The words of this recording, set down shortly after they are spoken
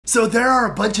So there are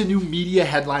a bunch of new media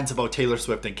headlines about Taylor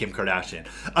Swift and Kim Kardashian.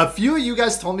 A few of you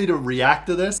guys told me to react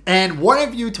to this, and one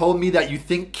of you told me that you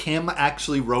think Kim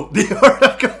actually wrote the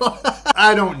article.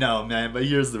 I don't know, man, but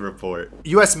here's the report.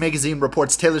 US Magazine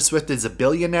reports Taylor Swift is a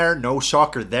billionaire, no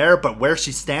shocker there, but where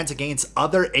she stands against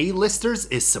other A-listers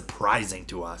is surprising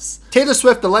to us. Taylor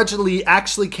Swift allegedly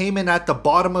actually came in at the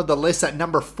bottom of the list at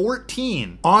number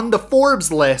 14 on the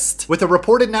Forbes list with a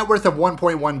reported net worth of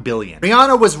 $1.1 billion.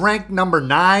 Rihanna was ranked number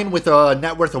 9 with a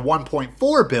net worth of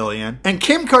 $1.4 billion, and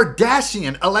Kim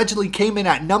Kardashian allegedly came in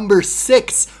at number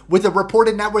 6 with a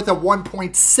reported net worth of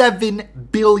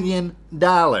 $1.7 billion.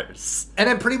 And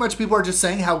then pretty much people are just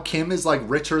saying how Kim is like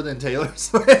richer than Taylor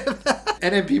Swift.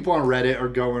 And then people on Reddit are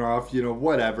going off, you know,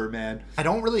 whatever, man. I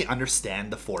don't really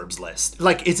understand the Forbes list.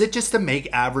 Like, is it just to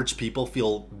make average people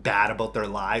feel bad about their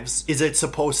lives? Is it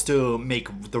supposed to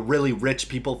make the really rich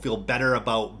people feel better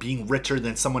about being richer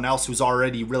than someone else who's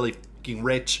already really fucking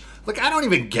rich? Like, I don't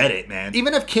even get it, man.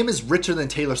 Even if Kim is richer than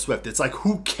Taylor Swift, it's like,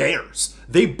 who cares?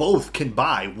 They both can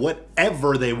buy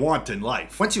whatever they want in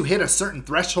life. Once you hit a certain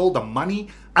threshold of money,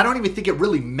 I don't even think it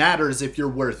really matters if you're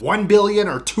worth 1 billion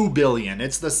or 2 billion.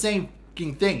 It's the same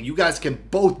thing. You guys can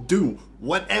both do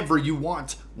whatever you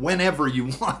want, whenever you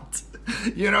want.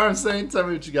 You know what I'm saying? Tell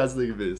me what you guys think of this.